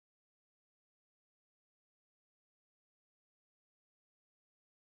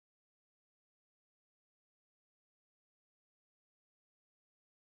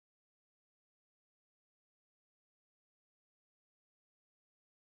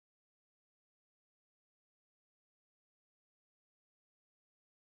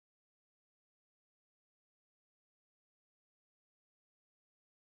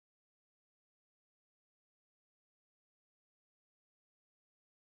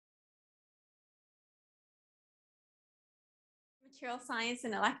Material Science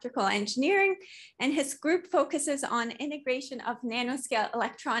and Electrical Engineering, and his group focuses on integration of nanoscale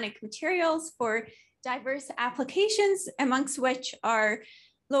electronic materials for diverse applications, amongst which are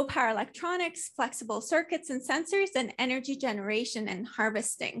low power electronics, flexible circuits and sensors, and energy generation and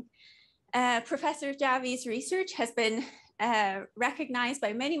harvesting. Professor Javey's research has been recognized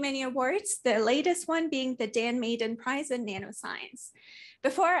by many awards, the latest one being the Dan Maiden Prize in Nanoscience.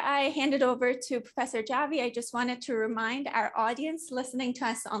 Before I hand it over to Professor Javey, I just wanted to remind our audience listening to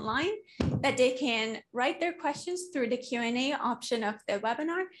us online that they can write their questions through the Q&A option of the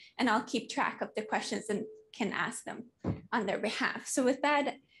webinar, and I'll keep track of the questions and can ask them on their behalf. So with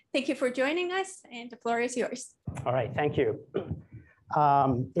that, thank you for joining us, and the floor is yours. All right, thank you.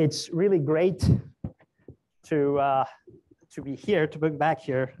 It's really great to be here, to be back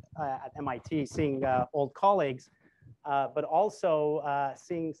here at MIT, seeing old colleagues, but also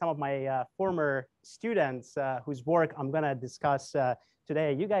seeing some of my former students whose work I'm going to discuss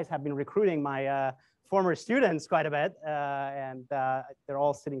today. You guys have been recruiting my former students quite a bit, and they're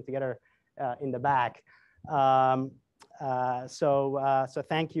all sitting together in the back. So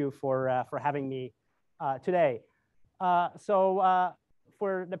thank you for having me today.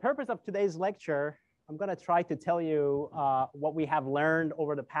 For the purpose of today's lecture, I'm going to try to tell you what we have learned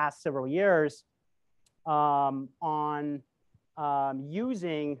over the past several years on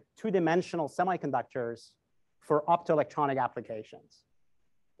using two-dimensional semiconductors for optoelectronic applications.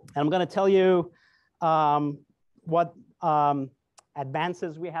 And I'm going to tell you what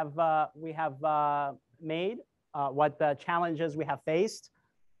advances we have made, what challenges we have faced,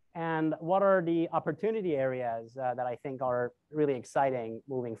 and what are the opportunity areas that I think are really exciting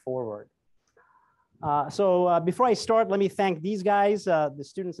moving forward. Before I start, let me thank these guys, the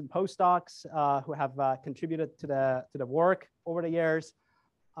students and postdocs who have contributed to the work over the years.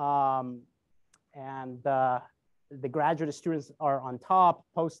 The graduate students are on top,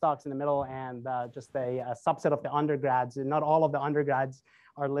 postdocs in the middle, and just a subset of the undergrads. And not all of the undergrads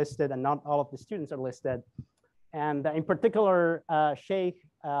are listed, and not all of the students are listed. And in particular, Sheikh,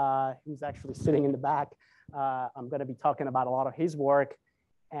 who's actually sitting in the back, I'm going to be talking about a lot of his work.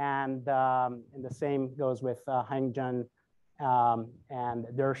 And the same goes with Hangjun and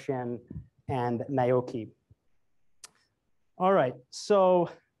Dershin and Naoki. All right, so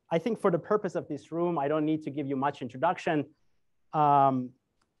I think for the purpose of this room, I don't need to give you much introduction. In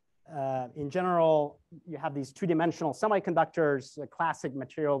general, you have these two-dimensional semiconductors. The classic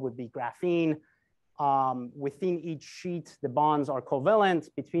material would be graphene. Within each sheet, the bonds are covalent.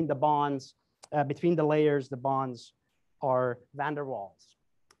 Between the bonds, between the layers, the bonds are van der Waals.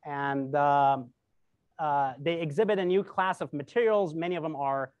 And they exhibit a new class of materials. Many of them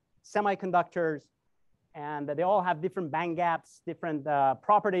are semiconductors, and they all have different band gaps, different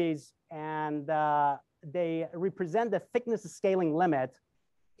properties, and they represent the thickness scaling limit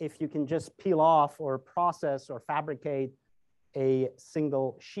if you can just peel off or process or fabricate a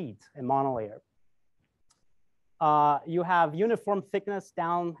single sheet, a monolayer. You have uniform thickness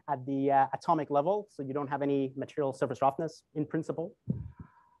down at the atomic level, so you don't have any material surface roughness in principle.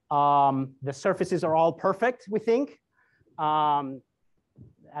 The surfaces are all perfect, we think,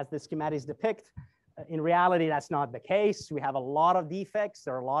 as the schematics depict. In reality, that's not the case. We have a lot of defects.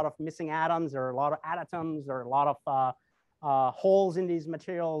 There are a lot of missing atoms. There are a lot of adatoms. There are a lot of holes in these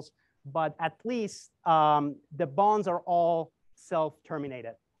materials. But at least the bonds are all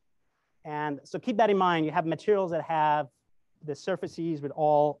self-terminated. And so keep that in mind. You have materials that have the surfaces with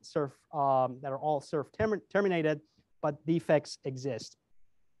all that are all self-terminated, but defects exist.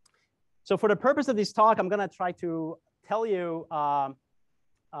 So for the purpose of this talk, I'm going to try to tell you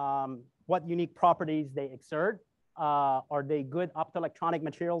what unique properties they exert. Are they good optoelectronic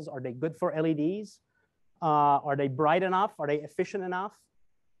materials? Are they good for LEDs? Are they bright enough? Are they efficient enough?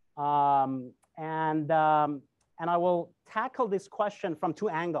 And I will tackle this question from two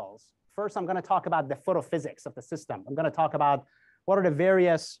angles. First, I'm going to talk about the photophysics of the system. I'm going to talk about what are the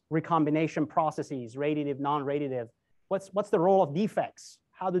various recombination processes, radiative, non-radiative. What's the role of defects?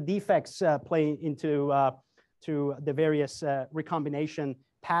 How do defects play into to the various recombination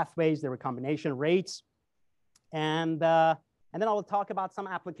pathways, the recombination rates, and then I will talk about some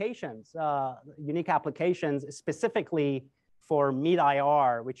applications, unique applications, specifically for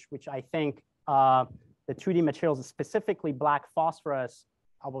mid-IR, which I think the 2D materials, specifically black phosphorus,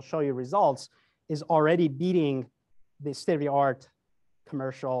 I will show you results, is already beating the state-of-the-art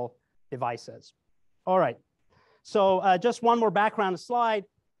commercial devices. All right. So just one more background slide.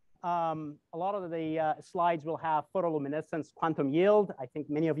 A lot of the slides will have photoluminescence quantum yield. I think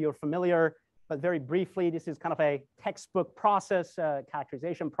many of you are familiar, but very briefly, this is kind of a textbook process,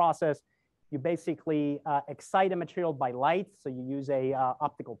 characterization process You basically excite a material by light. So you use a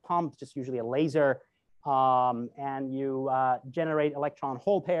optical pump, just usually a laser, and you generate electron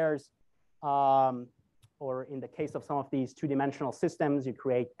hole pairs. Or in the case of some of these two-dimensional systems, you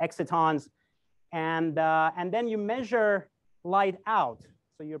create excitons. And then you measure light out.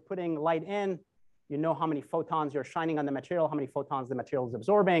 So you're putting light in. You know how many photons you're shining on the material, how many photons the material is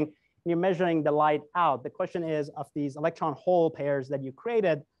absorbing. You're measuring the light out. The question is, of these electron hole pairs that you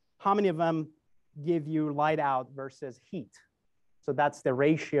created, how many of them give you light out versus heat? So that's the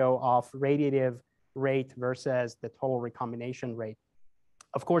ratio of radiative rate versus the total recombination rate.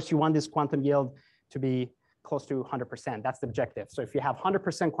 Of course, you want this quantum yield to be close to 100%. That's the objective. So if you have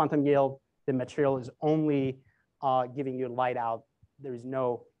 100% quantum yield, the material is only giving you light out. There is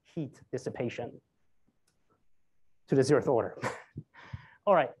no heat dissipation to the 0th order.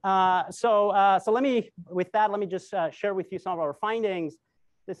 All right, so let me just share with you some of our findings.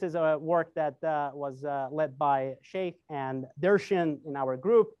 This is a work that was led by Sheikh and Dershin in our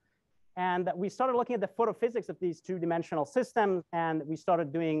group. And we started looking at the photophysics of these two-dimensional systems, and we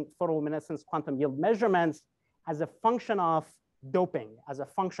started doing photoluminescence quantum yield measurements as a function of doping, as a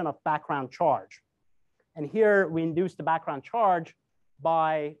function of background charge. And here we induced the background charge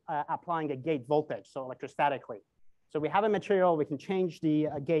by applying a gate voltage, so electrostatically. So we have a material, we can change the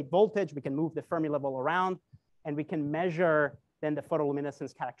gate voltage, we can move the Fermi level around, and we can measure then the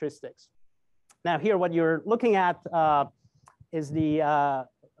photoluminescence characteristics. Now here, what you're looking at is the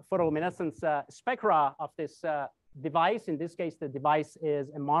photoluminescence spectra of this device. In this case, the device is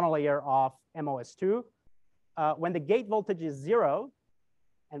a monolayer of MOS2. When the gate voltage is 0,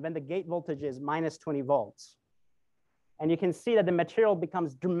 and when the gate voltage is minus 20 volts. And you can see that the material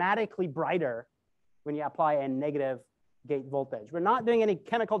becomes dramatically brighter when you apply a negative gate voltage. We're not doing any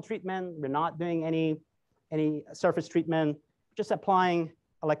chemical treatment. We're not doing any surface treatment, just applying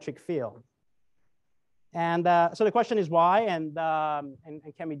electric field. And so the question is why, and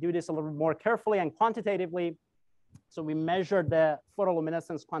can we do this a little more carefully and quantitatively? So we measured the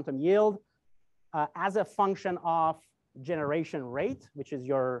photoluminescence quantum yield as a function of generation rate, which is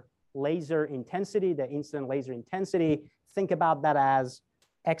your laser intensity, the incident laser intensity. Think about that as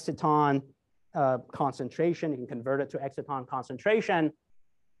exciton concentration. You can convert it to exciton concentration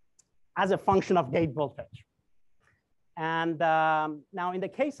as a function of gate voltage. And now in the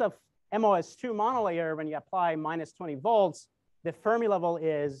case of MOS2 monolayer, when you apply minus 20 volts, the Fermi level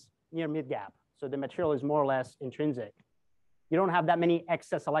is near mid-gap. So the material is more or less intrinsic. You don't have that many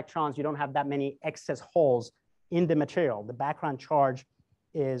excess electrons. You don't have that many excess holes in the material. The background charge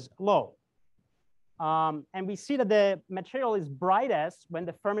is low. And we see that the material is brightest when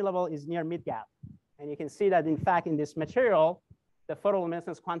the Fermi level is near mid-gap. And you can see that, in fact, in this material, the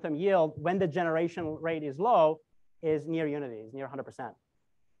photoluminescence quantum yield, when the generation rate is low, is near unity, is near 100%.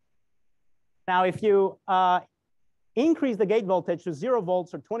 Now, if you increase the gate voltage to 0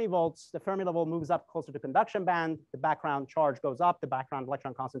 volts or 20 volts, the Fermi level moves up closer to conduction band, the background charge goes up, the background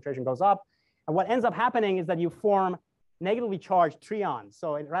electron concentration goes up. And what ends up happening is that you form negatively charged trions.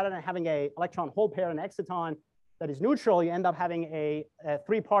 So rather than having an electron hole pair and exciton that is neutral, you end up having a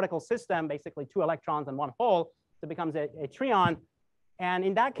 3-particle system, basically 2 electrons and 1 hole. So it becomes a trion. And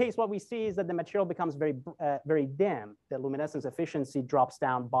in that case, what we see is that the material becomes very dim. The luminescence efficiency drops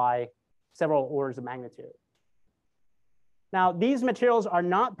down by several orders of magnitude. Now, these materials are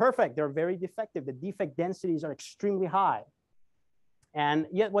not perfect. They're very defective. The defect densities are extremely high. And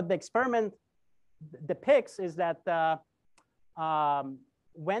yet what the experiment depicts is that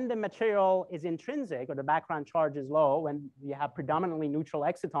when the material is intrinsic or the background charge is low, when you have predominantly neutral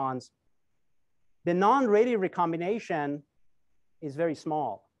excitons, the non-radiative recombination is very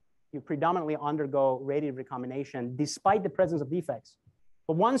small. You predominantly undergo radiative recombination despite the presence of defects.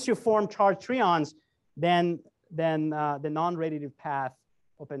 But once you form charged trions, then the non-radiative path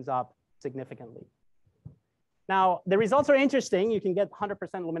opens up significantly. Now, the results are interesting. You can get 100%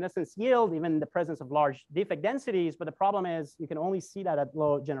 luminescence yield, even in the presence of large defect densities. But the problem is you can only see that at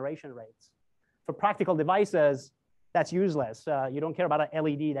low generation rates. For practical devices, that's useless. You don't care about an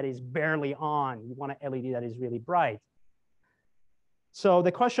LED that is barely on. You want an LED that is really bright. So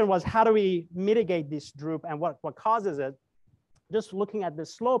the question was, how do we mitigate this droop and what causes it? Just looking at the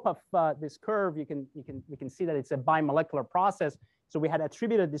slope of this curve, we can see that it's a bimolecular process. So we had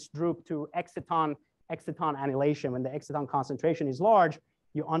attributed this droop to exciton annihilation. When the exciton concentration is large,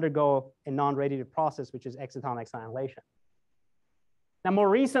 you undergo a non-radiative process, which is exciton annihilation. Now, more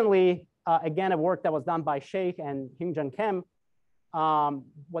recently, again, a work that was done by Sheikh and Hyungjun Kim,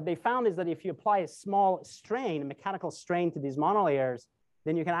 what they found is that if you apply a small strain, a mechanical strain to these monolayers,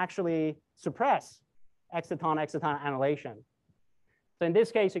 then you can actually suppress exciton annihilation. So in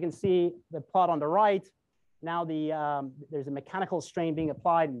this case, you can see the plot on the right. Now there's a mechanical strain being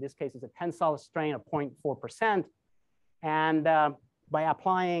applied. In this case, it's a tensile strain of 0.4%. And by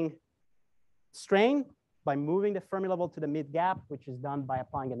applying strain, by moving the Fermi level to the mid gap, which is done by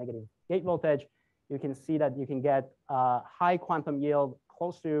applying a negative gate voltage, you can see that you can get high quantum yield,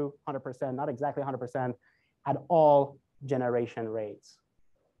 close to 100%, not exactly 100%, at all generation rates.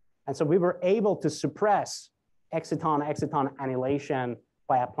 And so we were able to suppress exciton-exciton annihilation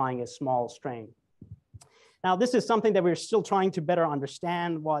by applying a small strain. Now, this is something that we're still trying to better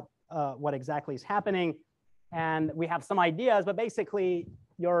understand what exactly is happening. And we have some ideas, but basically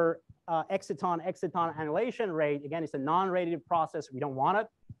your exciton-exciton annihilation rate, again, it's a non-radiative process. We don't want it,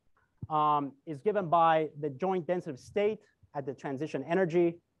 is given by the joint density of state at the transition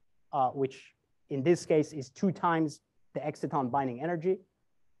energy, which in this case is 2 times the exciton binding energy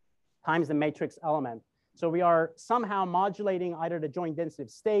times the matrix element. So we are somehow modulating either the joint density of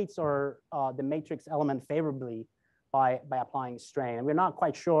states or the matrix element favorably by applying strain. And we're not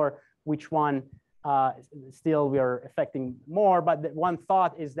quite sure which one still we are affecting more, but the one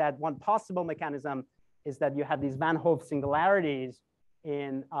thought is that one possible mechanism is that you have these Van Hove singularities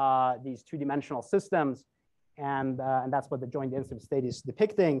in these 2-dimensional systems. And that's what the joint density of state is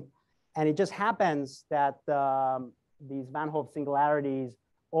depicting. And it just happens that these Van Hove singularities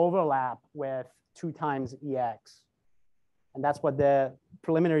overlap with 2 times EX. And that's what the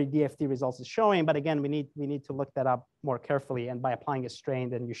preliminary DFT results is showing. But again, we need to look that up more carefully. And by applying a strain,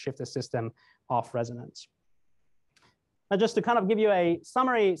 then you shift the system off resonance. Now, just to kind of give you a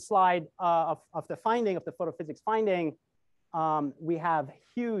summary slide of the finding, of the photophysics finding, we have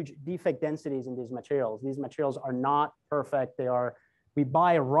huge defect densities in these materials. These materials are not perfect. We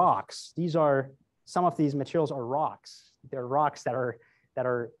buy rocks. Some of these materials are rocks. They're rocks that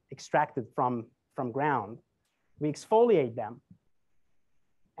are extracted from ground. We exfoliate them,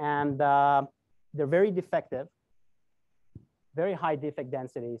 and they're very defective, very high defect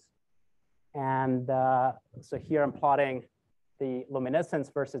densities. And so here I'm plotting the luminescence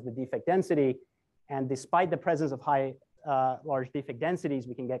versus the defect density. And despite the presence of large defect densities,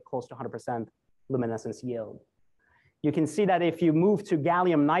 we can get close to 100% luminescence yield. You can see that if you move to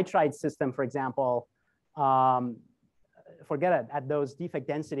gallium nitride system, for example, forget it, at those defect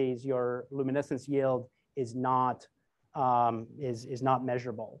densities, your luminescence yield is not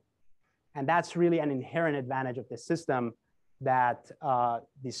measurable. And that's really an inherent advantage of this system, that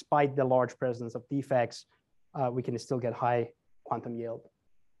despite the large presence of defects, we can still get high quantum yield.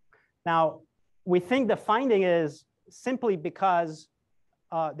 Now, we think the finding is simply because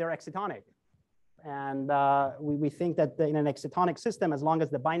they're excitonic. And we think that in an excitonic system, as long as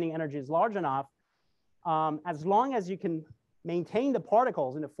the binding energy is large enough, as long as you can maintain the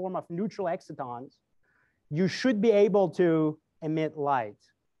particles in the form of neutral excitons, you should be able to emit light.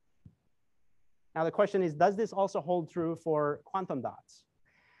 Now, the question is, does this also hold true for quantum dots?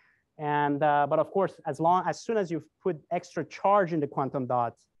 And but of course, as soon as you put extra charge in the quantum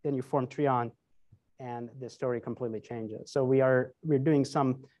dots, then you form trion, and the story completely changes. So we're doing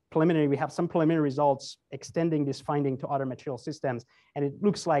some preliminary. We have some preliminary results extending this finding to other material systems, and it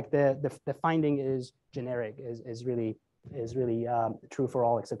looks like the finding is generic, is really true for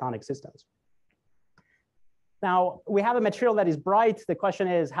all excitonic systems. Now, we have a material that is bright. The question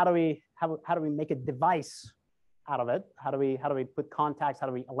is, how do we make a device out of it? How do we put contacts? How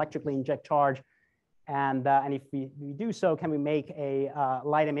do we electrically inject charge? And if we do so, can we make a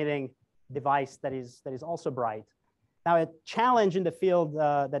light-emitting device that is also bright? Now, a challenge in the field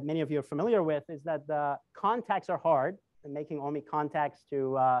that many of you are familiar with is that the contacts are hard, and making ohmic contacts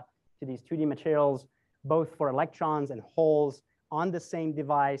to these 2D materials, both for electrons and holes on the same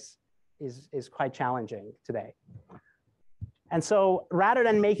device, is quite challenging today. And so rather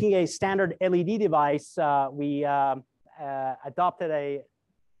than making a standard LED device, we adopted a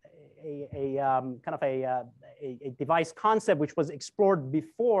kind of a device concept which was explored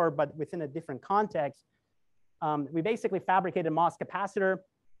before, but within a different context. We basically fabricated a MOS capacitor.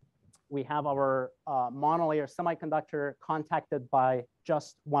 We have our monolayer semiconductor contacted by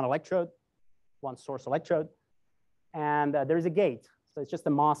just one electrode, one source electrode. And there is a gate. So it's just a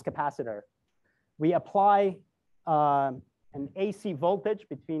MOS capacitor. We apply an AC voltage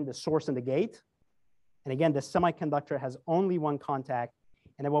between the source and the gate. And again, the semiconductor has only one contact.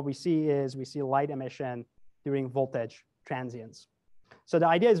 And then what we see is light emission during voltage transients. So the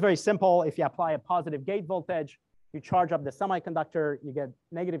idea is very simple. If you apply a positive gate voltage, you charge up the semiconductor, you get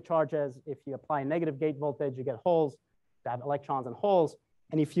negative charges. If you apply a negative gate voltage, you get holes that have electrons and holes.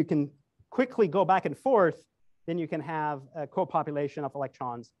 And if you can quickly go back and forth, then you can have a co-population of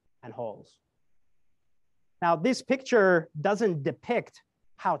electrons and holes. Now, this picture doesn't depict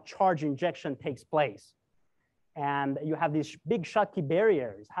how charge injection takes place. And you have these big Schottky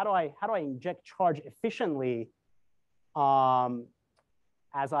barriers. How do I inject charge efficiently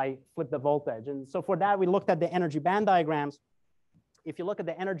as I flip the voltage? And so for that, we looked at the energy band diagrams. If you look at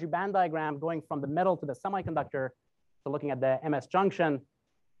the energy band diagram going from the metal to the semiconductor, so looking at the MS junction,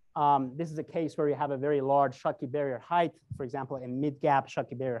 this is a case where you have a very large Schottky barrier height. For example, a mid-gap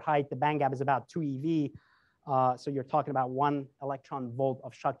Schottky barrier height, the band gap is about 2 eV. So you're talking about 1 electron volt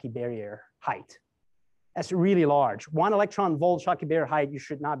of Schottky barrier height. That's really large. 1 electron volt Schottky barrier height, you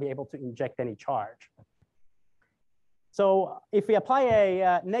should not be able to inject any charge. So if we apply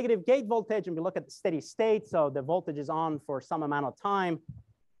a negative gate voltage and we look at the steady state, so the voltage is on for some amount of time,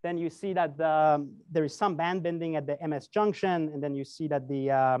 then you see that there is some band bending at the MS junction, and then you see that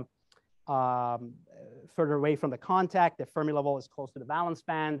the further away from the contact, the Fermi level is close to the valence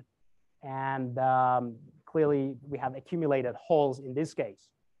band, and clearly we have accumulated holes in this case.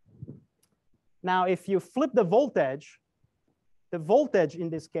 Now, if you flip the voltage in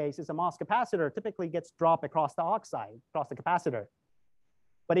this case is a MOS capacitor, typically gets dropped across the oxide, across the capacitor.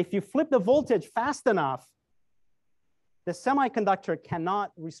 But if you flip the voltage fast enough, the semiconductor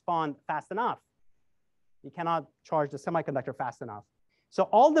cannot respond fast enough. You cannot charge the semiconductor fast enough. So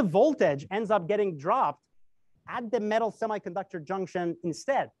all the voltage ends up getting dropped at the metal semiconductor junction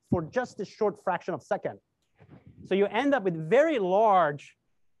instead for just a short fraction of a second. So you end up with very large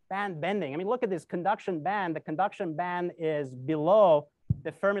band bending. I mean, look at this conduction band. The conduction band is below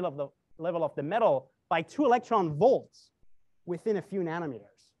the Fermi level of the metal by 2 electron volts within a few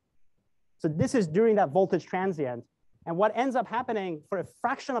nanometers. So this is during that voltage transient. And what ends up happening for a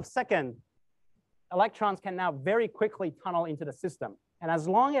fraction of a second, electrons can now very quickly tunnel into the system. And as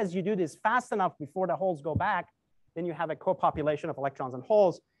long as you do this fast enough before the holes go back, then you have a co-population of electrons and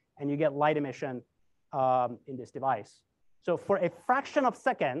holes, and you get light emission in this device. So for a fraction of a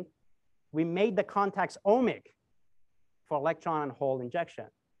second, we made the contacts ohmic for electron and hole injection.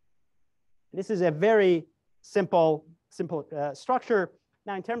 This is a very simple structure.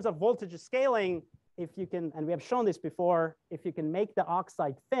 Now, in terms of voltage scaling, if you can, and we have shown this before, if you can make the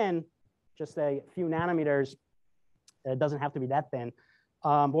oxide thin, just a few nanometers, it doesn't have to be that thin.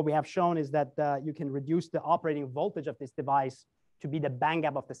 What we have shown is that you can reduce the operating voltage of this device to be the band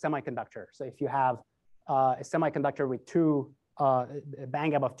gap of the semiconductor. So if you have a semiconductor with a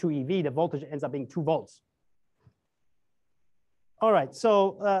band gap of 2 eV, the voltage ends up being 2 volts. All right,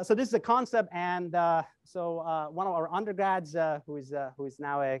 so this is a concept, and one of our undergrads, who is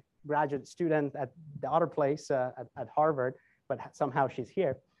now a graduate student at the other place at Harvard, but somehow she's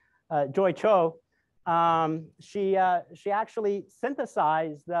here, Joy Cho. She actually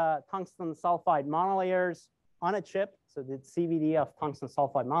synthesized the tungsten sulfide monolayers on a chip. So the CVD of tungsten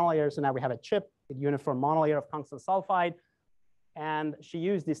sulfide monolayers. So now we have a chip with uniform monolayer of tungsten sulfide. And she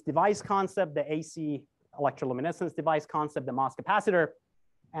used this device concept, the AC electroluminescence device concept, the MOS capacitor.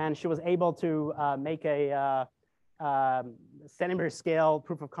 And she was able to make a centimeter scale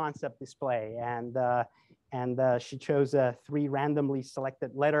proof of concept display. And she chose 3 randomly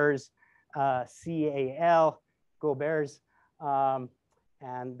selected letters, CAL, go Bears.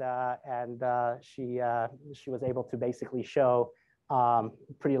 She was able to basically show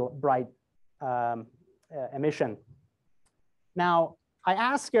pretty bright emission. Now, I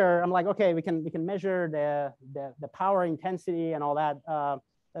asked her, I'm like, okay, we can measure the power intensity and all that.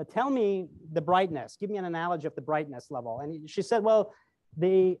 Tell me the brightness. Give me an analogy of the brightness level. And she said, well,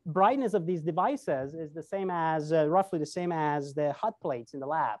 the brightness of these devices is the same as, roughly the same as the hot plates in the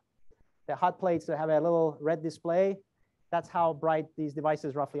lab. The hot plates that have a little red display, that's how bright these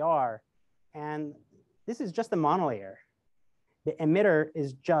devices roughly are. And this is just a monolayer. The emitter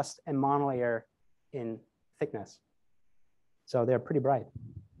is just a monolayer in thickness. So they're pretty bright.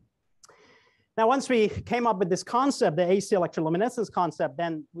 Now, once we came up with this concept, the AC electroluminescence concept,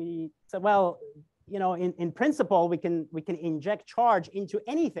 then we said, well, you know, in principle, we can inject charge into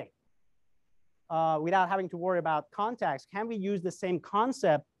anything without having to worry about contacts. Can we use the same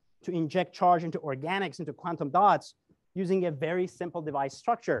concept to inject charge into organics, into quantum dots, using a very simple device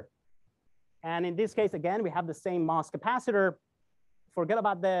structure? And in this case, again, we have the same MOS capacitor. Forget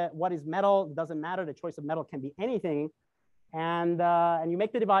about what is metal. It doesn't matter. The choice of metal can be anything. And you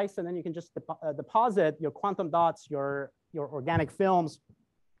make the device, and then you can just deposit your quantum dots, your organic films,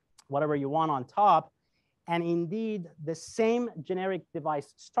 whatever you want on top. And indeed, the same generic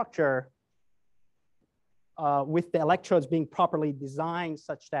device structure with the electrodes being properly designed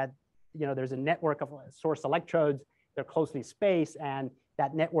such that, you know, there's a network of source electrodes. They're closely spaced, and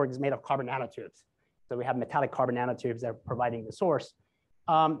that network is made of carbon nanotubes. So we have metallic carbon nanotubes that are providing the source.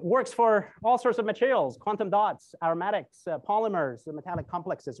 Works for all sorts of materials, quantum dots, aromatics, polymers, metallic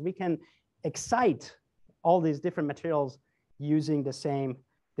complexes. We can excite all these different materials using the same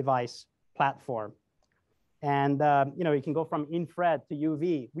device platform. And you can go from infrared to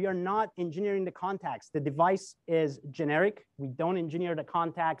UV. We are not engineering the contacts. The device is generic. We don't engineer the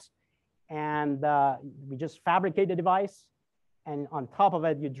contacts. And we just fabricate the device. And on top of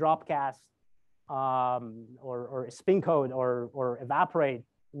it, you drop cast or spin coat or evaporate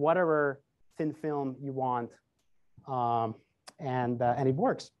whatever thin film you want. And it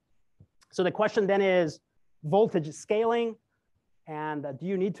works. So the question then is voltage scaling. And do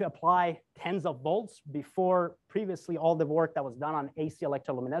you need to apply tens of volts? Before previously, all the work that was done on AC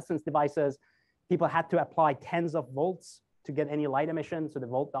electroluminescence devices, people had to apply tens of volts to get any light emission. So the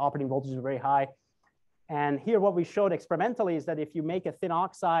operating voltage is very high. And here what we showed experimentally is that if you make a thin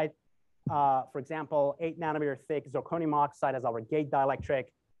oxide, for example, 8 nanometer thick zirconium oxide as our gate dielectric,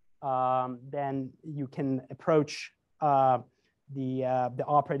 then you can approach the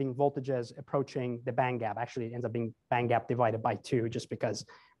operating voltages approaching the band gap. Actually, it ends up being band gap divided by 2 just because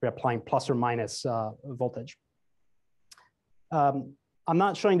we're applying plus or minus voltage. I'm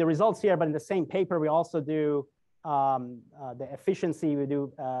not showing the results here, but in the same paper, we also do the efficiency. We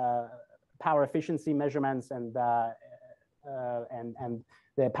do power efficiency measurements, and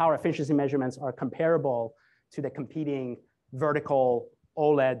the power efficiency measurements are comparable to the competing vertical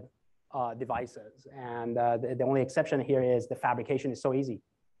OLED devices. And the only exception here is the fabrication is so easy.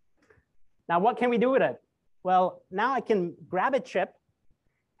 Now, what can we do with it? Well, now I can grab a chip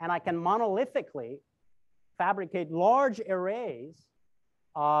and I can monolithically fabricate large arrays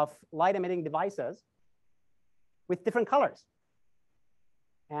of light emitting devices with different colors.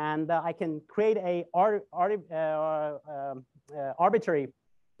 And I can create a arbitrary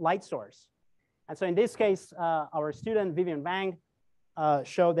light source. And so in this case, our student Vivian Wang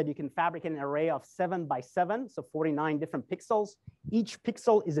showed that you can fabricate an array of 7 by 7, so 49 different pixels. Each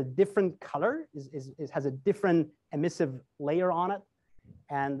pixel is a different color, has a different emissive layer on it.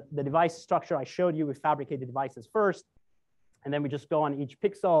 And the device structure I showed you, we fabricate the devices first, and then we just go on each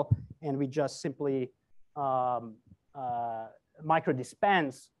pixel, and we just simply micro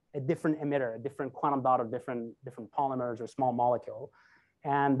dispense a different emitter, a different quantum dot, or different polymers or small molecule.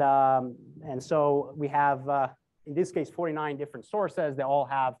 And so we have, in this case, 49 different sources. They all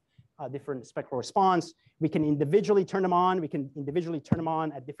have a different spectral response. We can individually turn them on. We can individually turn them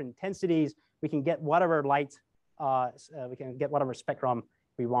on at different intensities. We can get whatever light, we can get whatever spectrum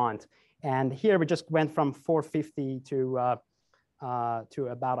we want. And here we just went from 450 to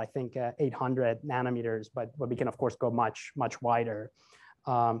about, I think, 800 nanometers, but we can, of course, go much wider.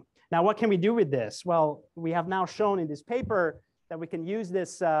 Now, what can we do with this? Well, we have now shown in this paper that we can use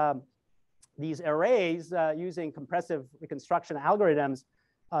this, these arrays using compressive reconstruction algorithms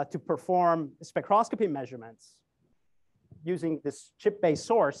to perform spectroscopy measurements using this chip-based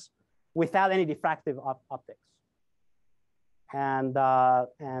source without any diffractive optics. And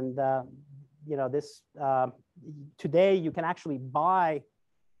this today you can actually buy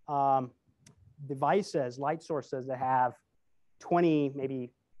devices, light sources that have 20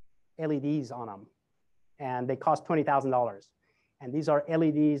 maybe LEDs on them, and they cost $20,000. And these are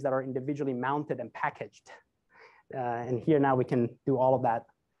LEDs that are individually mounted and packaged. And here now we can do all of that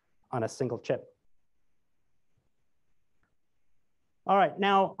on a single chip. All right,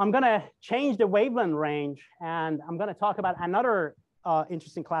 now I'm gonna change the wavelength range, and I'm gonna talk about another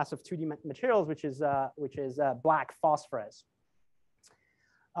interesting class of 2D materials, which is black phosphorus.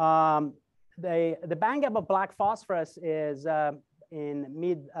 The band gap of black phosphorus is in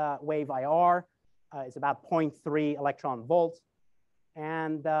mid-wave-IR. It's about 0.3 electron volts.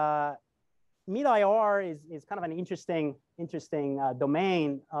 And mid-IR is kind of an interesting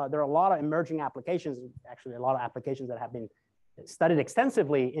domain. There are a lot of emerging applications, actually a lot of applications that have been studied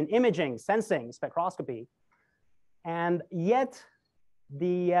extensively in imaging, sensing, spectroscopy. And yet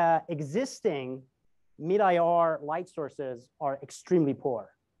the existing mid-IR light sources are extremely poor.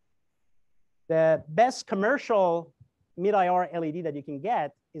 The best commercial mid-IR LED that you can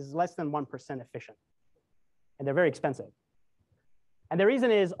get is less than 1% efficient. And they're very expensive. And the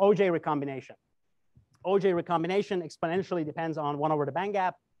reason is Auger recombination. Auger recombination exponentially depends on 1 over the band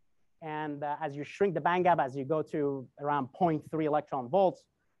gap. And as you shrink the band gap, as you go to around 0.3 electron volts,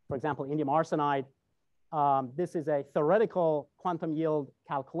 for example, indium arsenide, this is a theoretical quantum yield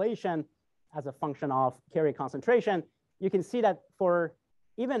calculation as a function of carrier concentration. You can see that for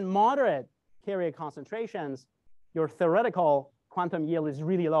even moderate carrier concentrations, your theoretical quantum yield is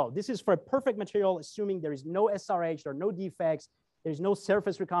really low. This is for a perfect material, assuming there is no SRH, there are no defects, there's no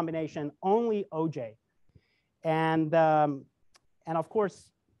surface recombination, only Auger. And And of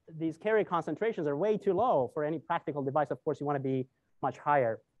course, these carrier concentrations are way too low for any practical device. Of course, you want to be much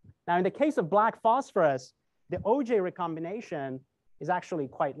higher. Now, in the case of black phosphorus, the OJ recombination is actually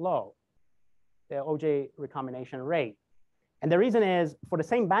quite low, the OJ recombination rate. And the reason is, for the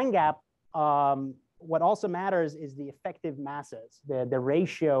same band gap, what also matters is the effective masses, the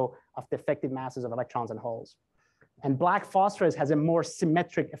ratio of the effective masses of electrons and holes. And black phosphorus has a more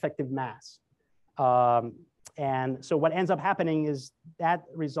symmetric effective mass. And so what ends up happening is that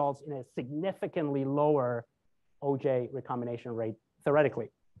results in a significantly lower OJ recombination rate, theoretically.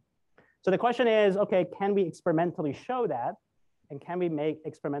 So the question is, okay, can we experimentally show that? And can we make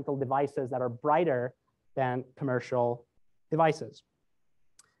experimental devices that are brighter than commercial devices?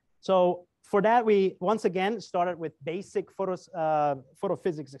 So for that, we once again started with basic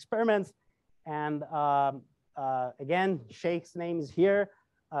photophysics experiments. And again, Sheikh's name is here.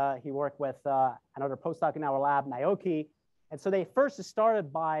 He worked with another postdoc in our lab, Naoki. And so they first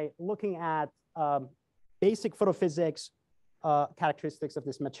started by looking at basic photophysics characteristics of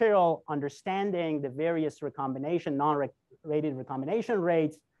this material, understanding the various recombination, non-radiative recombination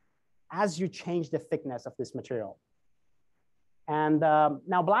rates as you change the thickness of this material. And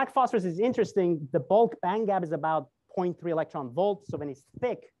now black phosphorus is interesting. The bulk band gap is about 0.3 electron volt. So when it's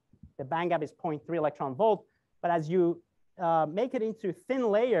thick, the band gap is 0.3 electron volt. But as you make it into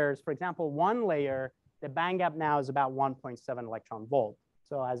thin layers, for example, one layer, the band gap now is about 1.7 electron volt.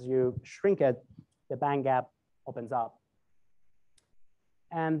 So as you shrink it, the band gap opens up.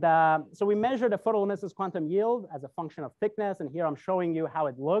 And so we measure the photoluminescence quantum yield as a function of thickness. And here I'm showing you how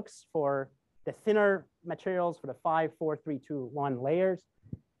it looks for the thinner materials for the 5, 4, 3, 2, 1 layers.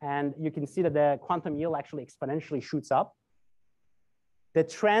 And you can see that the quantum yield actually exponentially shoots up. The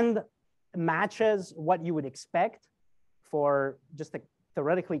trend matches what you would expect for just a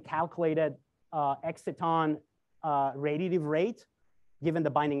theoretically calculated exciton radiative rate given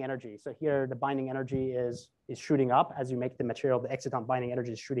the binding energy. So here the binding energy is shooting up as you make the material, the exciton binding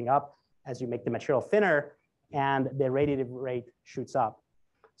energy is shooting up as you make the material thinner, and the radiative rate shoots up.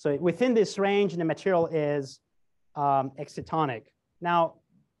 So within this range, the material is excitonic. Now,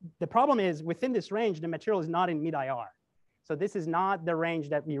 the problem is within this range, the material is not in mid-IR. So this is not the range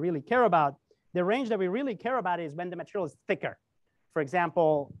that we really care about. The range that we really care about is when the material is thicker. For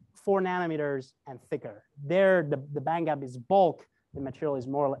example, 4 nanometers and thicker. There, the band gap is bulk. The material is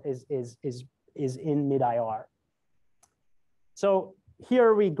more is in mid-IR. So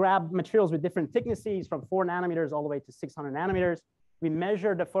here we grab materials with different thicknesses from 4 nanometers all the way to 600 nanometers. We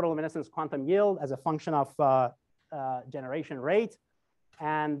measure the photoluminescence quantum yield as a function of generation rate.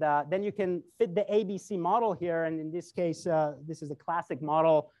 And then you can fit the ABC model here. And in this case, this is a classic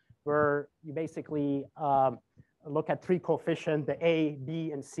model where you basically look at 3 coefficients, the A,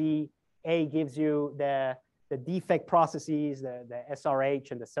 B, and C. A gives you the defect processes, the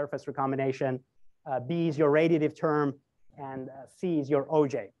SRH and the surface recombination. B is your radiative term, and C is your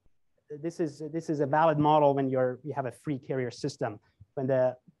OJ. This is a valid model when you have a free carrier system. When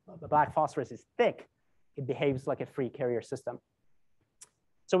the black phosphorus is thick, it behaves like a free carrier system.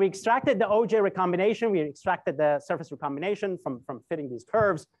 So we extracted the OJ recombination. We extracted the surface recombination from fitting these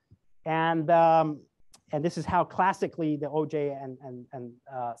curves. And this is how classically the OJ and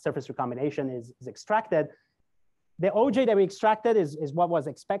surface recombination is extracted. The OJ that we extracted is what was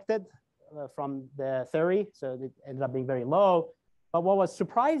expected from the theory. So it ended up being very low. But what was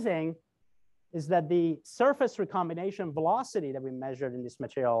surprising is that the surface recombination velocity that we measured in this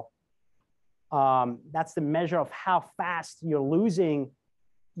material, that's the measure of how fast you're losing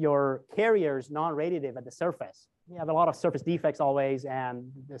your carriers non-radiative at the surface. You have a lot of surface defects always,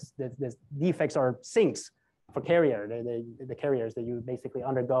 and this defects are sinks for carrier, the carriers that you basically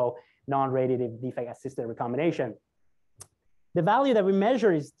undergo non-radiative defect-assisted recombination. The value that we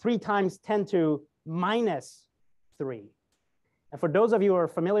measure is 3 times 10 to minus 3. And for those of you who are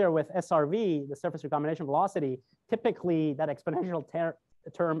familiar with SRV, the surface recombination velocity, typically that exponential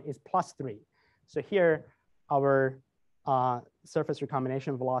term is plus 3. So here, our surface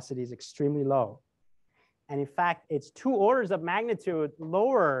recombination velocity is extremely low. And in fact, it's 2 orders of magnitude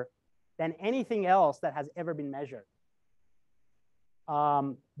lower than anything else that has ever been measured.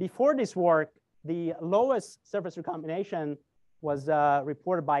 Before this work, the lowest surface recombination was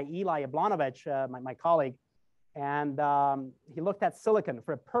reported by Eli Jablonovich, my colleague. And he looked at silicon.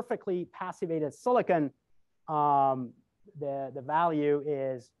 For a perfectly passivated silicon, the value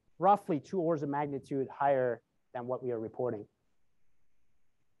is roughly 2 orders of magnitude higher than what we are reporting.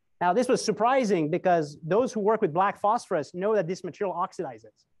 Now, this was surprising because those who work with black phosphorus know that this material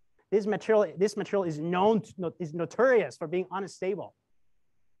oxidizes. This material is notorious for being unstable.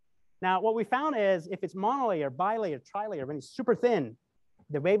 Now, what we found is if it's monolayer, bilayer, trilayer, when it's super thin,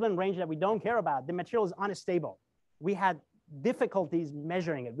 the wavelength range that we don't care about, the material is unstable. We had difficulties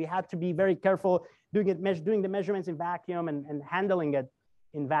measuring it. We had to be very careful doing the measurements in vacuum and handling it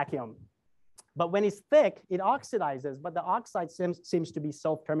in vacuum. But when it's thick, it oxidizes, but the oxide seems to be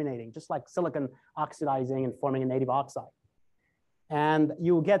self-terminating, just like silicon oxidizing and forming a native oxide. And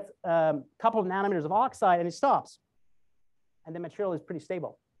you get a couple of nanometers of oxide and it stops. And the material is pretty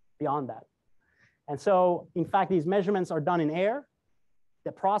stable beyond that. And so, in fact, these measurements are done in air.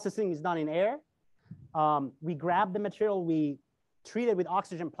 The processing is done in air. We grab the material, we treat it with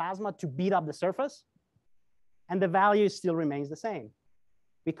oxygen plasma to beat up the surface, and the value still remains the same.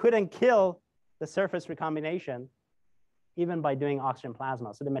 We couldn't kill the surface recombination even by doing oxygen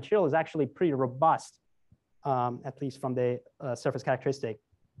plasma. So the material is actually pretty robust, at least from the surface characteristic.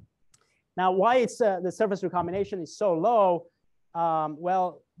 Now, why it's the surface recombination is so low?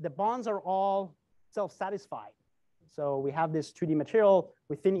 Well, the bonds are all self-satisfied. So we have this 2D material.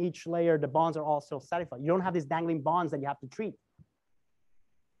 Within each layer, the bonds are all self-satisfied. You don't have these dangling bonds that you have to treat.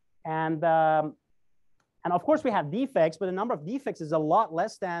 And of course, we have defects, but the number of defects is a lot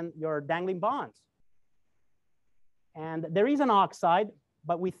less than your dangling bonds. And there is an oxide,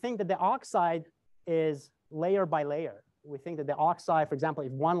 but we think that the oxide is layer by layer. We think that the oxide, for example,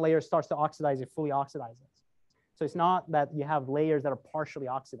 if one layer starts to oxidize, it fully oxidizes. So it's not that you have layers that are partially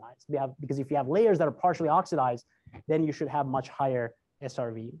oxidized. Because if you have layers that are partially oxidized, then you should have much higher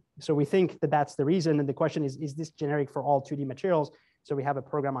SRV. So we think that that's the reason. And the question is this generic for all 2D materials? So we have a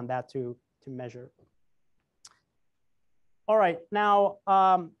program on that to measure. All right, now,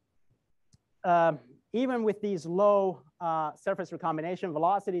 even with these low surface recombination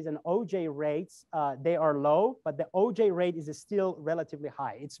velocities and OJ rates, they are low, but the OJ rate is still relatively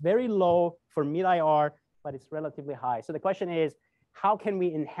high. It's very low for mid-IR, but it's relatively high. So the question is, how can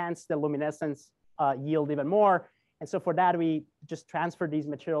we enhance the luminescence yield even more? And so for that, we just transfer these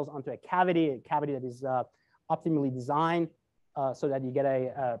materials onto a cavity that is optimally designed so that you get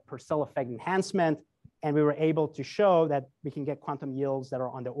a Purcell effect enhancement. And we were able to show that we can get quantum yields that are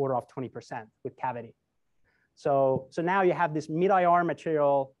on the order of 20% with cavity. So now you have this mid-IR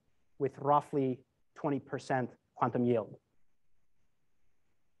material with roughly 20% quantum yield.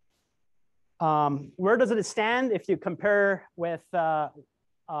 Where does it stand if you compare with the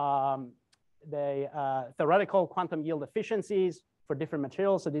theoretical quantum yield efficiencies for different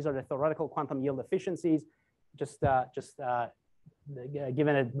materials? So these are the theoretical quantum yield efficiencies, just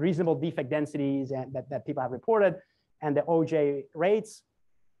given a reasonable defect densities and that people have reported, and the OJ rates.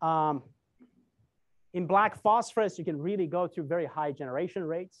 In black phosphorus, you can really go to very high generation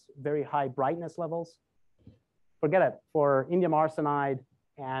rates, very high brightness levels. Forget it for indium arsenide,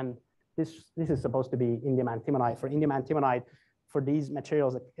 and this is supposed to be indium antimonide. For indium antimonide, for these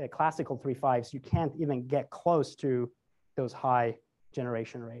materials, classical 3.5s, you can't even get close to those high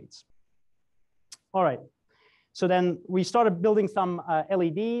generation rates. All right. So then we started building some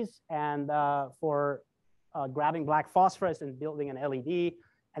LEDs and for grabbing black phosphorus and building an LED.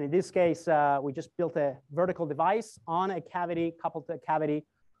 And in this case, we just built a vertical device on a cavity, coupled to a cavity,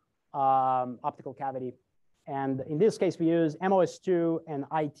 optical cavity. And in this case, we use MOS2 and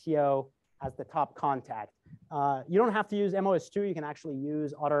ITO as the top contact. You don't have to use MOS2. You can actually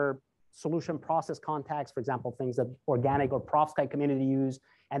use other solution process contacts, for example, things that organic or perovskite community use,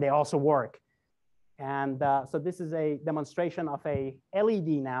 and they also work. And so this is a demonstration of a LED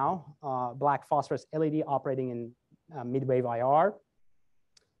now, black phosphorus LED operating in midwave-IR.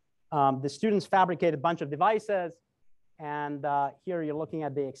 The students fabricated a bunch of devices. And here you're looking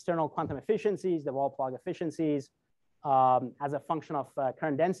at the external quantum efficiencies, the wall plug efficiencies as a function of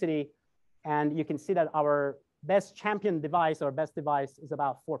current density. And you can see that our best champion device or best device is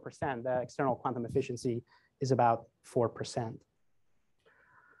about 4%. The external quantum efficiency is about 4%.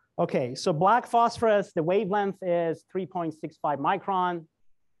 Okay, so black phosphorus, the wavelength is 3.65 micron.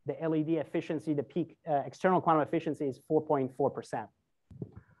 The LED efficiency, the peak external quantum efficiency is 4.4%.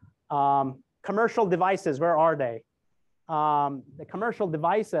 Commercial devices, where are they? The commercial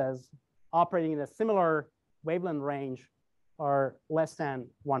devices operating in a similar wavelength range are less than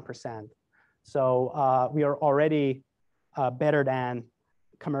 1%. So we are already better than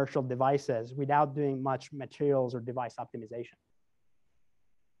commercial devices without doing much materials or device optimization.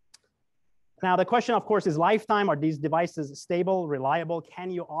 Now, the question, of course, is lifetime. Are these devices stable, reliable? Can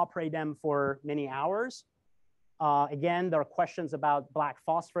you operate them for many hours? Again, there are questions about black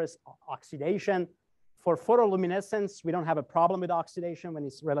phosphorus oxidation. For photoluminescence, we don't have a problem with oxidation when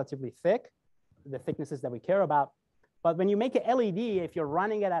it's relatively thick, the thicknesses that we care about. But when you make an LED, if you're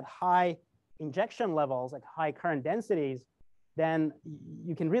running it at high injection levels, like high current densities, then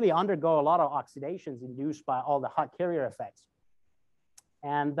you can really undergo a lot of oxidations induced by all the hot carrier effects.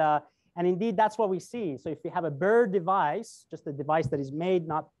 And indeed, that's what we see. So if you have a bird device, just a device that is made,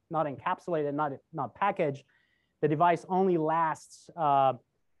 not encapsulated, not packaged, the device only lasts a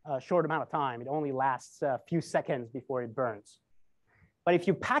short amount of time. It only lasts a few seconds before it burns. But if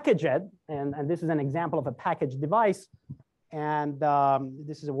you package it, and this is an example of a packaged device, and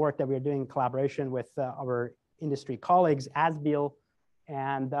this is a work that we're doing in collaboration with our industry colleagues, Asbil.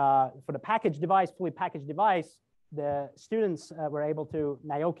 And for the packaged device, fully packaged device, the students were able to,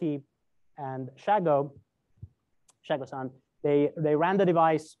 Naoki and Shago-san, they ran the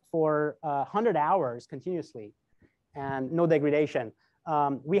device for 100 hours continuously and no degradation.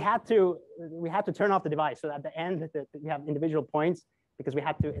 We had to turn off the device. So at the end, we have individual points because we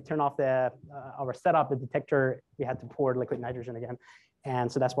had to turn off our setup, the detector. We had to pour liquid nitrogen again.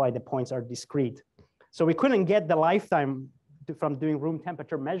 And so that's why the points are discrete. So we couldn't get the lifetime from doing room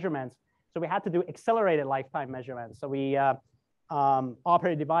temperature measurements. So we had to do accelerated lifetime measurements. So we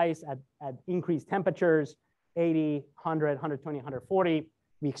operated the device at increased temperatures, 80, 100, 120, 140.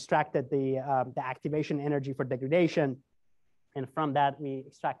 We extracted the activation energy for degradation. And from that, we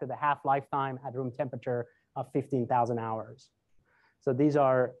extracted the half-lifetime at room temperature of 15,000 hours. So these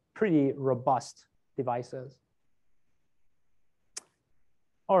are pretty robust devices.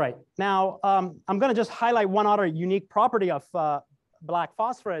 All right, now I'm going to just highlight one other unique property of black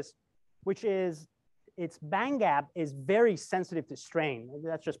phosphorus, which is its band gap is very sensitive to strain.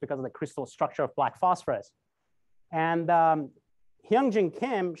 That's just because of the crystal structure of black phosphorus. And Hyungjin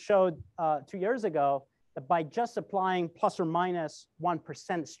Kim showed 2 years ago that by just applying plus or minus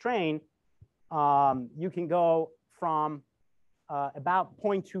 1% strain, you can go from about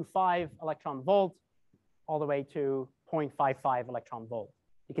 0.25 electron volt all the way to 0.55 electron volt.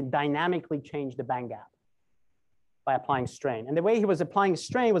 You can dynamically change the band gap by applying strain. And the way he was applying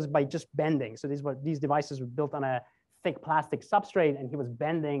strain was by just bending. So these devices were built on a thick plastic substrate, and he was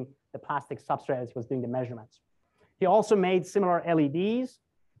bending the plastic substrate as he was doing the measurements. He also made similar LEDs,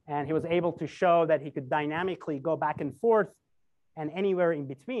 and he was able to show that he could dynamically go back and forth and anywhere in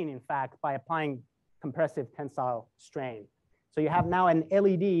between, in fact, by applying compressive tensile strain. So you have now an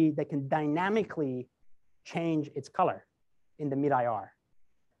LED that can dynamically change its color in the mid-IR.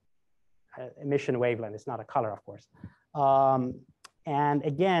 Emission wavelength, it's not a color, of course. And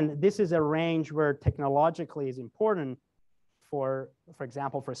again, this is a range where technologically is important for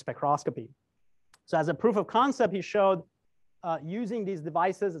example, for spectroscopy. So as a proof of concept, he showed using these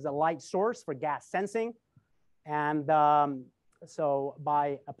devices as a light source for gas sensing. And so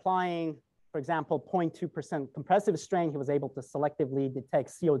by applying, for example, 0.2% compressive strain, he was able to selectively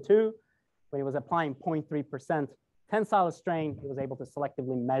detect CO2. When he was applying 0.3% tensile strain, he was able to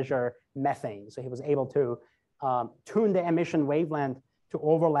selectively measure methane. So he was able to tune the emission wavelength to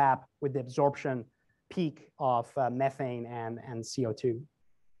overlap with the absorption peak of methane and CO2.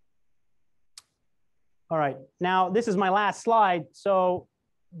 All right, now this is my last slide. So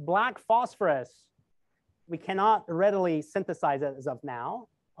black phosphorus, we cannot readily synthesize it as of now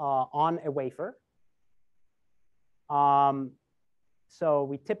on a wafer. So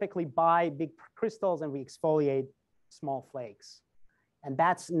we typically buy big crystals and we exfoliate small flakes. And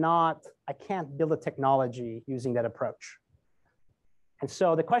that's not, I can't build a technology using that approach. And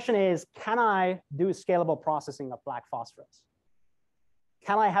so the question is, can I do scalable processing of black phosphorus?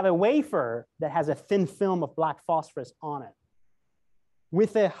 Can I have a wafer that has a thin film of black phosphorus on it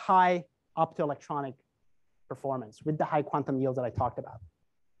with a high optoelectronic performance, with the high quantum yields that I talked about?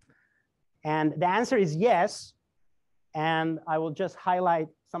 And the answer is yes. And I will just highlight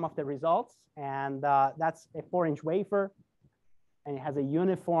some of the results. And that's a 4-inch wafer. And it has a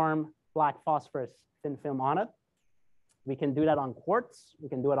uniform black phosphorus thin film on it. We can do that on quartz. We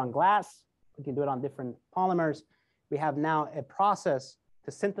can do it on glass. We can do it on different polymers. We have now a process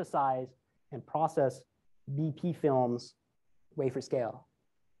to synthesize and process BP films wafer scale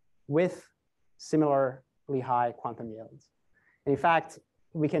with similarly high quantum yields. And in fact,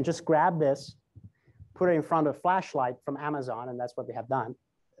 we can just grab this, put it in front of a flashlight from Amazon, and that's what we have done.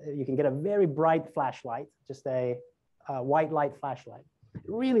 You can get a very bright flashlight, just a white light flashlight,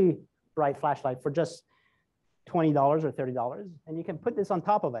 really bright flashlight for just $20 or $30. And you can put this on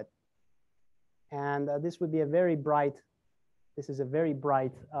top of it. And this would be a very bright, this is a very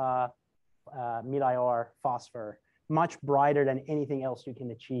bright mid-IR phosphor, much brighter than anything else you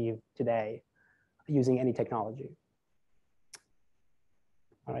can achieve today using any technology.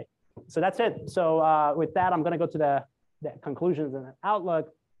 All right, so that's it. So with that, I'm going to go to the conclusions and outlook.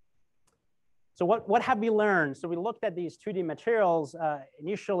 So what have we learned? So we looked at these 2D materials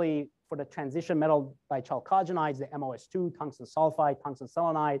initially for the transition metal dichalcogenides, the MOS2, tungsten sulfide, tungsten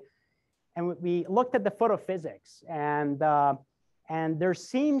selenide. And we looked at the photophysics, and there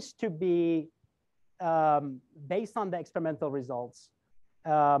seems to be, based on the experimental results,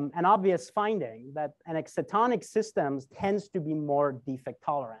 an obvious finding that excitonic systems tends to be more defect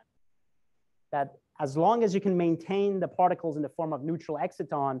tolerant. That as long as you can maintain the particles in the form of neutral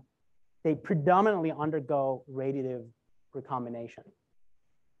exciton, they predominantly undergo radiative recombination.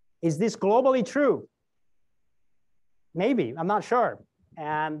 Is this globally true? Maybe, I'm not sure.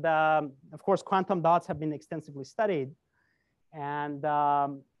 And of course, quantum dots have been extensively studied. And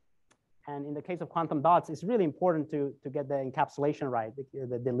in the case of quantum dots, it's really important to get the encapsulation right,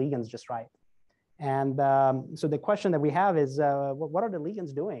 the ligands just right. And so the question that we have is, what are the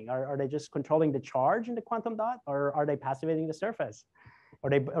ligands doing? Are they just controlling the charge in the quantum dot, or are they passivating the surface?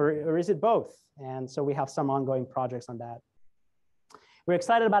 Or is it both? And so we have some ongoing projects on that. We're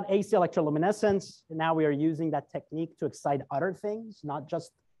excited about AC electroluminescence. Now we are using that technique to excite other things, not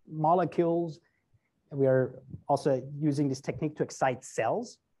just molecules. We are also using this technique to excite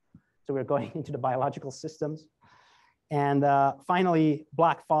cells. So we're going into the biological systems. And finally,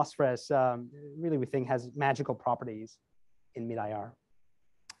 black phosphorus, really we think has magical properties in mid-IR.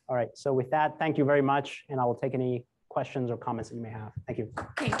 All right, so with that, thank you very much. And I will take any questions or comments that you may have. Thank you.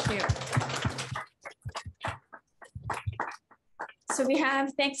 Thank you. So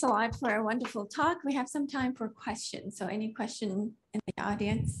thanks a lot for a wonderful talk. We have some time for questions. So any question in the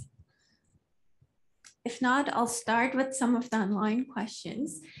audience? If not, I'll start with some of the online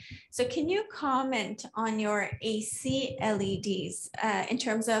questions. So can you comment on your AC LEDs in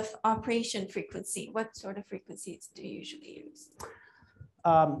terms of operation frequency? What sort of frequencies do you usually use?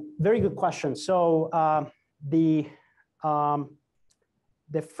 Very good question. So the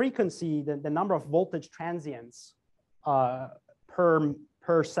frequency, the number of voltage transients per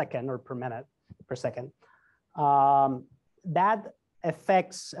second or per minute, per second, that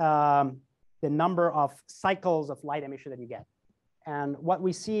affects the number of cycles of light emission that you get. And what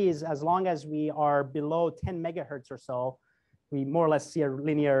we see is as long as we are below 10 megahertz or so, we more or less see a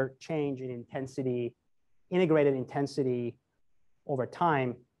linear change in intensity, integrated intensity over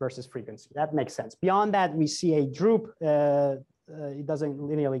time versus frequency. That makes sense. Beyond that, we see a droop. It doesn't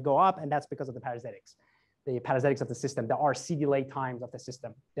linearly go up, and that's because of the parasitics of the system, the RC delay times of the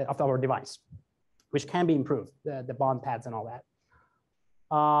system, of our device, which can be improved, the bond pads and all that.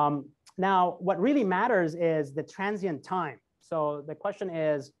 Now, what really matters is the transient time. So the question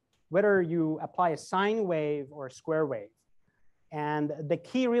is whether you apply a sine wave or a square wave. And the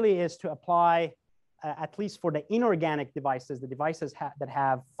key really is to apply, at least for the inorganic devices, the devices that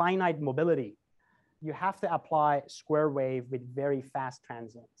have finite mobility, you have to apply square wave with very fast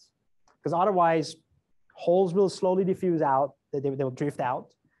transients. Because otherwise, holes will slowly diffuse out, they will drift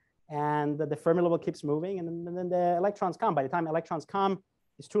out, and the Fermi level keeps moving, and then the electrons come. By the time electrons come,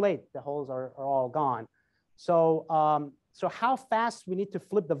 it's too late. The holes are all gone. So, so how fast we need to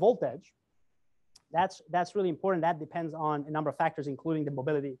flip the voltage, that's really important. That depends on a number of factors, including the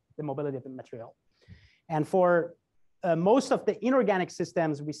mobility of the material. And for most of the inorganic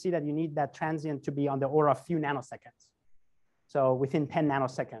systems, we see that you need that transient to be on the order of few nanoseconds. So within 10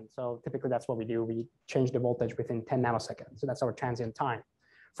 nanoseconds. So typically that's what we do. We change the voltage within 10 nanoseconds. So that's our transient time.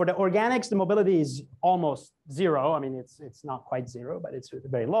 For the organics, the mobility is almost zero. I mean, it's not quite zero, but it's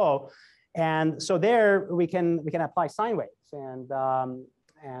very low. And so there we can apply sine waves, and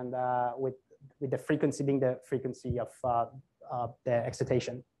with the frequency being the frequency of the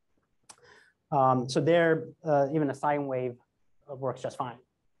excitation. So there, even a sine wave works just fine.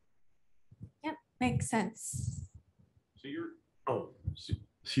 Yep, makes sense. So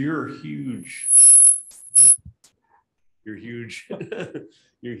you're huge.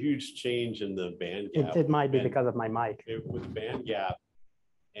 Your huge change in the band gap. It might be because of my mic. With band gap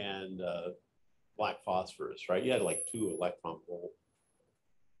and black phosphorus, right? You had like 2 electron volt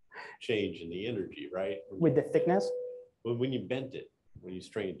change in the energy, right? With the thickness? When you bent it, when you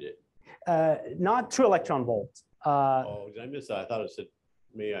strained it. Not 2 electron volts. Oh, did I miss that? I thought it said,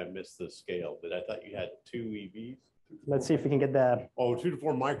 maybe I missed the scale, but I thought you had 2 EVs. Let's see if we can get the 2 to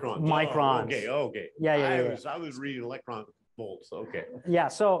 4 microns. Microns. Oh, okay. Yeah. I was reading electron volts. Okay. Yeah.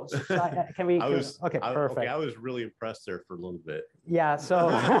 So can we? Okay. Perfect. Okay, I was really impressed there for a little bit. Yeah. So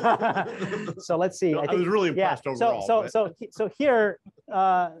so let's see. No, I was really impressed overall. So here,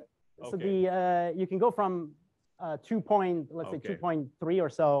 so okay. the you can go from 2.3 or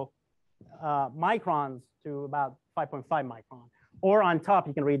so microns to about 5.5 micron, or on top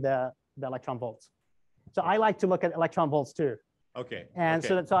you can read the electron volts. So I like to look at electron volts too. Okay. And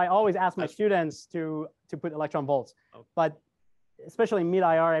okay. so I always ask my students to put electron volts, Okay. but especially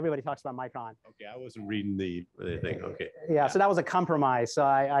mid-IR, everybody talks about micron. Okay, I wasn't reading the thing. Okay. Yeah, so that was a compromise. So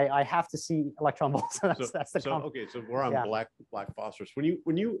I have to see electron volts. That's the okay. So we're on black phosphorus.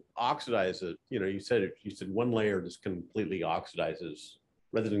 When you oxidize it, you said one layer just completely oxidizes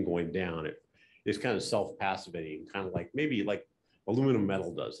rather than going down. It's kind of self-passivating, kind of like maybe like aluminum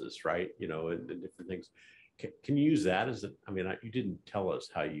metal does this, right? And different things. Can you use that as you didn't tell us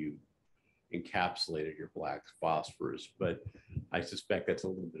how you encapsulated your black phosphorus, but I suspect that's a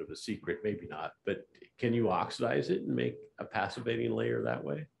little bit of a secret, maybe not, but can you oxidize it and make a passivating layer that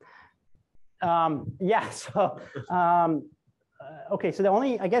way? Yeah, so, okay, so the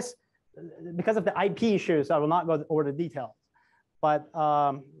only, I guess, because of the IP issues, I will not go over the details, but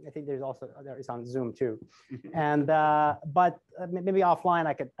I think there is on Zoom too. And, but maybe offline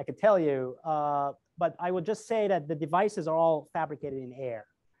I could tell you, but I would just say that the devices are all fabricated in air.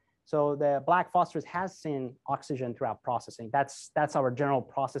 So the black phosphorus has seen oxygen throughout processing. That's our general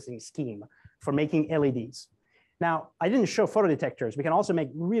processing scheme for making LEDs. Now, I didn't show photodetectors. We can also make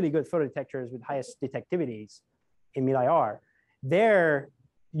really good photodetectors with highest detectivities in mid-IR. There,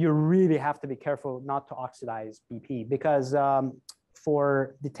 you really have to be careful not to oxidize BP because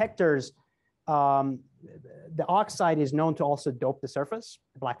for detectors, the oxide is known to also dope the surface,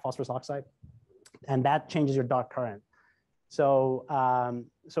 black phosphorus oxide, and that changes your dark current. So,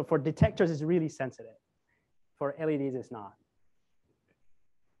 so for detectors, it's really sensitive. For LEDs, it's not.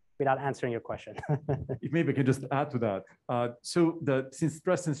 Without answering your question. If maybe I can just add to that. Since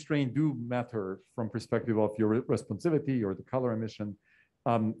stress and strain do matter from perspective of your responsivity or the color emission,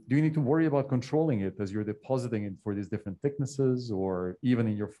 do you need to worry about controlling it as you're depositing it for these different thicknesses or even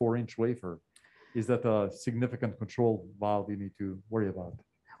in your 4-inch wafer? Is that a significant control valve you need to worry about?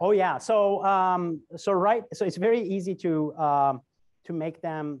 Oh yeah, so it's very easy to make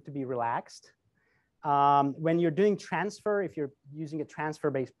them to be relaxed. When you're doing transfer, if you're using a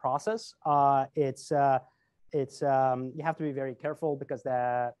transfer-based process, you have to be very careful because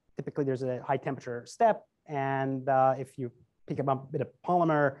typically there's a high temperature step, and if you pick up a bit of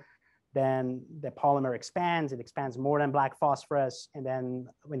polymer, then the polymer expands. It expands more than black phosphorus, and then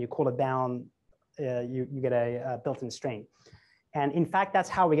when you cool it down, you get a built-in strain. And in fact, that's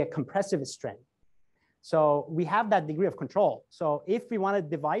how we get compressive strain. So we have that degree of control. So if we want a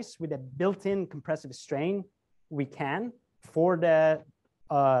device with a built-in compressive strain, we can for the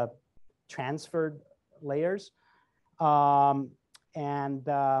transferred layers. Of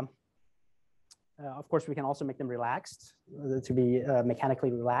course, we can also make them relaxed to be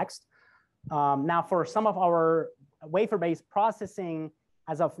mechanically relaxed. Now, for some of our wafer-based processing,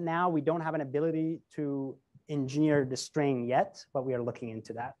 as of now, we don't have an ability to engineer the strain yet, but we are looking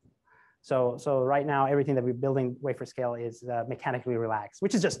into that. So right now, everything that we're building wafer scale is mechanically relaxed,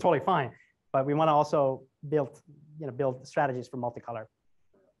 which is just totally fine. But we want to also build strategies for multicolor.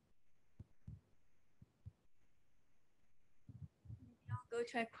 I'll go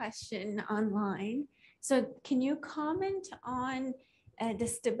to a question online. So can you comment on the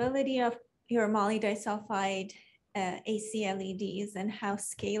stability of your moly disulfide AC LEDs and how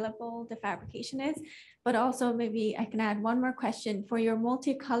scalable the fabrication is? But also maybe I can add one more question. For your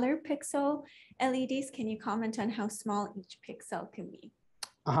multicolor pixel LEDs, can you comment on how small each pixel can be?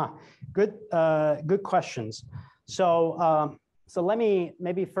 Good questions. So let me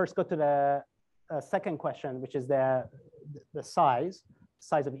maybe first go to the second question, which is the size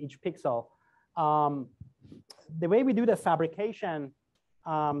of each pixel. The way we do the fabrication,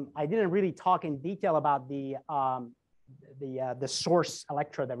 I didn't really talk in detail about the source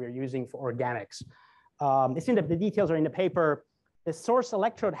electrode that we're using for organics. It's in the details are in the paper. The source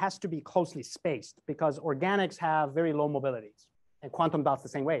electrode has to be closely spaced because organics have very low mobilities, and quantum dots the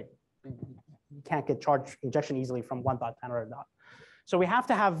same way. You can't get charge injection easily from one dot to another dot. So we have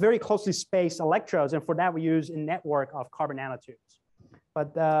to have very closely spaced electrodes, and for that we use a network of carbon nanotubes.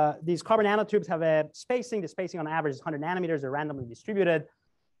 But these carbon nanotubes have a spacing. The spacing on average is 100 nanometers. They're randomly distributed.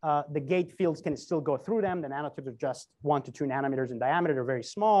 The gate fields can still go through them. The nanotubes are just 1 to 2 nanometers in diameter. They're very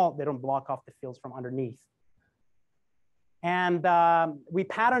small. They don't block off the fields from underneath. And we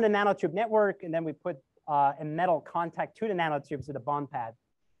pattern the nanotube network, and then we put a metal contact to the nanotubes with a bond pad.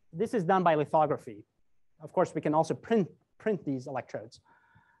 This is done by lithography. Of course, we can also print these electrodes.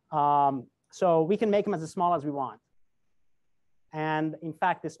 So we can make them as small as we want. And in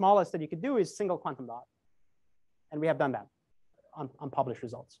fact, the smallest that you could do is single quantum dot. And we have done that on published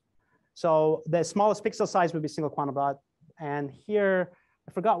results. So the smallest pixel size would be single quantum dot. And here,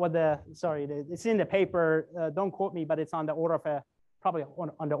 I forgot what it's in the paper. Don't quote me, but it's on the order of probably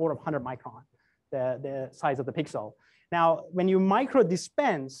on the order of 100 micron, the size of the pixel. Now, when you micro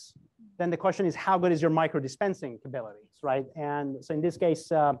dispense, then the question is, how good is your micro dispensing capabilities, right? And so in this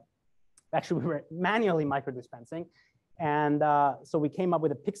case, actually, we were manually micro dispensing. And so we came up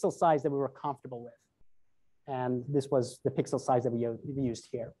with a pixel size that we were comfortable with. And this was the pixel size that we used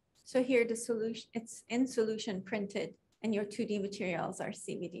here. So here the solution, it's in solution printed, and your 2D materials are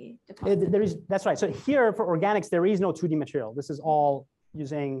CVD deposited. That's right. So here for organics, there is no 2D material. This is all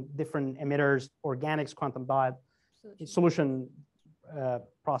using different emitters, organics, quantum dot, solution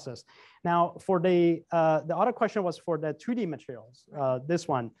process. Now for the other question was for the 2D materials, this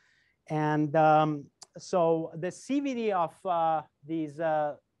one. And so the CVD of these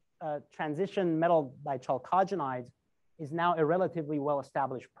transition metal dichalcogenides is now a relatively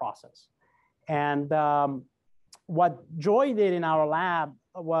well-established process. And what Joy did in our lab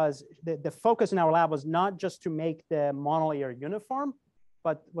was, the focus in our lab was not just to make the monolayer uniform,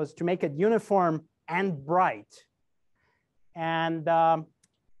 but was to make it uniform and bright. And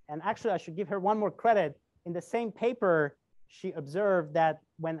actually, I should give her one more credit. In the same paper, she observed that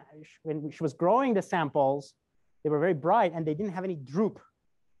when she was growing the samples, they were very bright and they didn't have any droop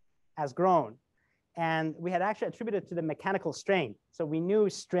as grown. And we had actually attributed to the mechanical strain. So we knew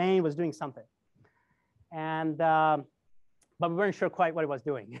strain was doing something. And, but we weren't sure quite what it was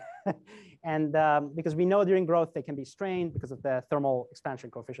doing. And because we know during growth, they can be strained because of the thermal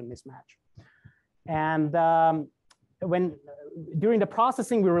expansion coefficient mismatch. And during the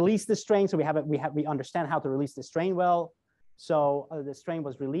processing, we released the strain. So we understand how to release the strain well. So the strain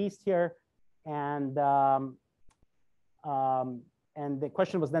was released here. And the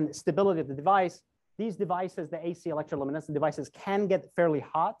question was then stability of the device. These devices, the AC electroluminescent devices, can get fairly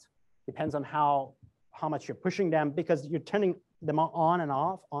hot. Depends on how much you're pushing them, because you're turning them on and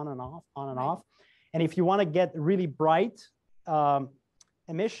off, on and off, on and off. And if you want to get really bright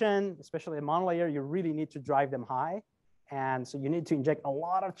emission, especially a monolayer, you really need to drive them high. And so you need to inject a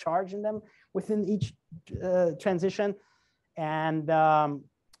lot of charge in them within each transition. And but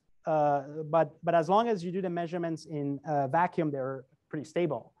as long as you do the measurements in vacuum, they're pretty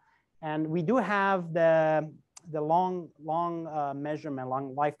stable. And we do have the long measurement,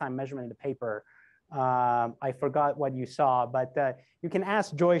 long lifetime measurement in the paper. I forgot what you saw, but you can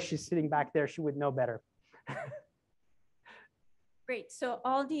ask Joy. She's sitting back there. She would know better. Great. So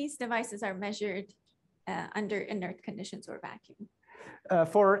all these devices are measured under inert conditions or vacuum.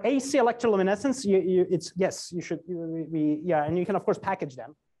 For AC electroluminescence, yes, you should. Yeah, and you can of course package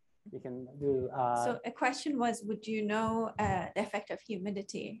them. You can do. So a question was, would you know the effect of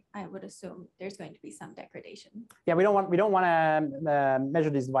humidity? I would assume there's going to be some degradation. Yeah, we don't want to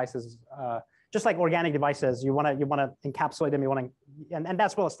measure these devices. Just like organic devices, you want to encapsulate them. And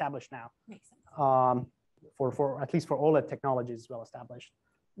that's well established now. Makes sense. For at least for OLED technologies, well established.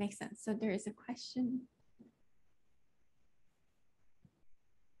 Makes sense. So there is a question.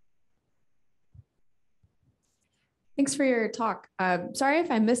 Thanks for your talk. Sorry if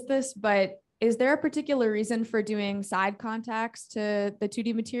I missed this, but is there a particular reason for doing side contacts to the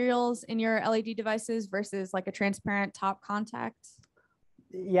 2D materials in your LED devices versus like a transparent top contact?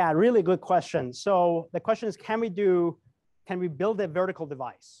 Yeah, really good question. So the question is, can we build a vertical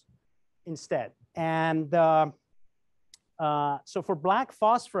device instead? And so for black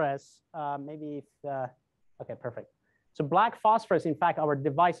phosphorus, okay, perfect. So black phosphorus, in fact, our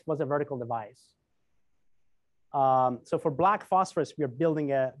device was a vertical device. So for black phosphorus, we are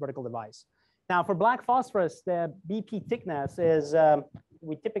building a vertical device. Now for black phosphorus, the BP thickness is,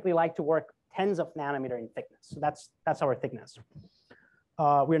 we typically like to work tens of nanometer in thickness. So that's our thickness.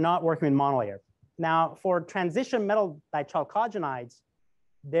 We're not working in monolayer. Now for transition metal dichalcogenides,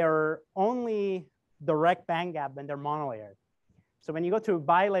 they're only direct bandgap when they're monolayer. So when you go to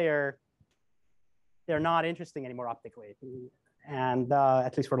bilayer, they're not interesting anymore optically, and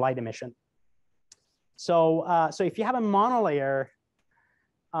at least for light emission. So, so if you have a monolayer,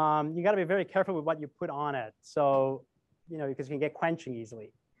 you got to be very careful with what you put on it. So, because you can get quenching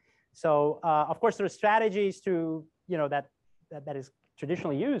easily. So, of course, there are strategies to, that is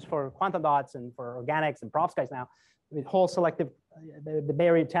traditionally used for quantum dots and for organics and perovskites now, with whole selective,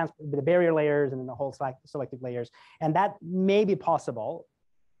 the barrier layers and then the whole selective layers, and that may be possible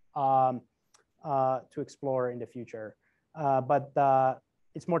to explore in the future, but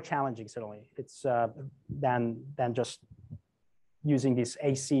it's more challenging, certainly. It's than just using this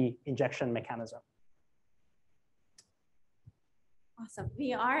AC injection mechanism. Awesome.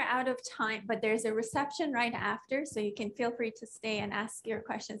 We are out of time, but there's a reception right after, so you can feel free to stay and ask your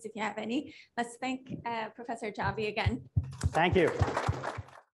questions if you have any. Let's thank Professor Javey again. Thank you.